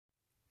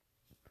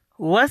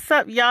What's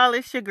up, y'all?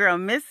 It's your girl,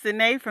 Miss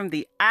Sine from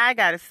the I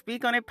Gotta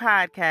Speak on It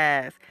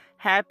podcast.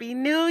 Happy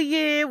New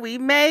Year. We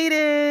made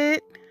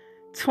it.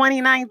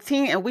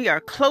 2019, and we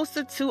are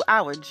closer to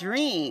our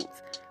dreams.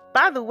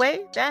 By the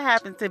way, that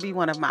happens to be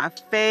one of my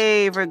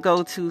favorite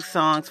go-to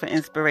songs for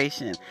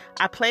inspiration.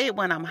 I play it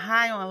when I'm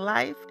high on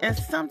life and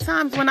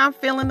sometimes when I'm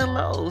feeling the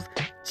lows,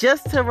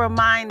 just to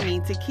remind me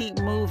to keep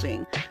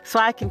moving so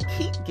I can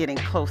keep getting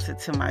closer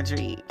to my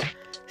dreams.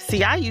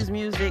 See, I use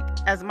music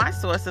as my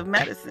source of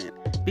medicine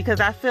because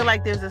I feel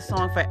like there's a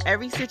song for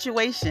every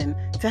situation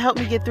to help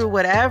me get through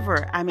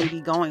whatever I may be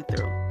going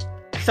through.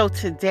 So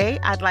today,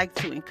 I'd like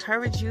to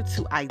encourage you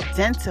to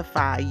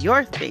identify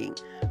your thing.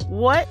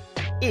 What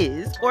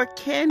is or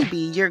can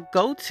be your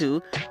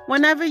go-to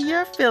whenever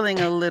you're feeling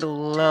a little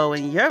low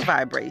in your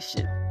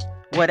vibration?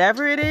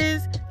 Whatever it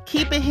is,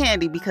 keep it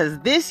handy because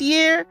this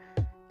year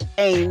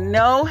ain't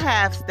no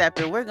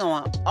half-stepping. We're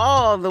going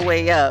all the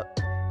way up.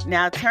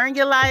 Now turn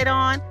your light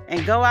on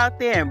and go out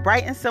there and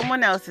brighten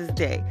someone else's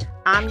day.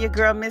 I'm your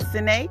girl, Miss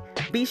Sine.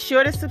 Be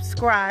sure to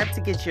subscribe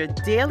to get your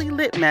daily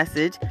lit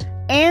message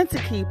and to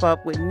keep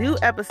up with new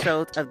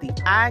episodes of the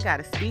I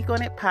Gotta Speak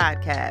on It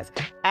podcast.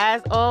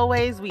 As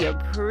always, we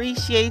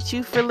appreciate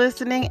you for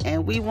listening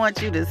and we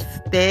want you to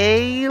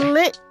stay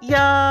lit,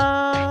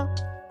 y'all.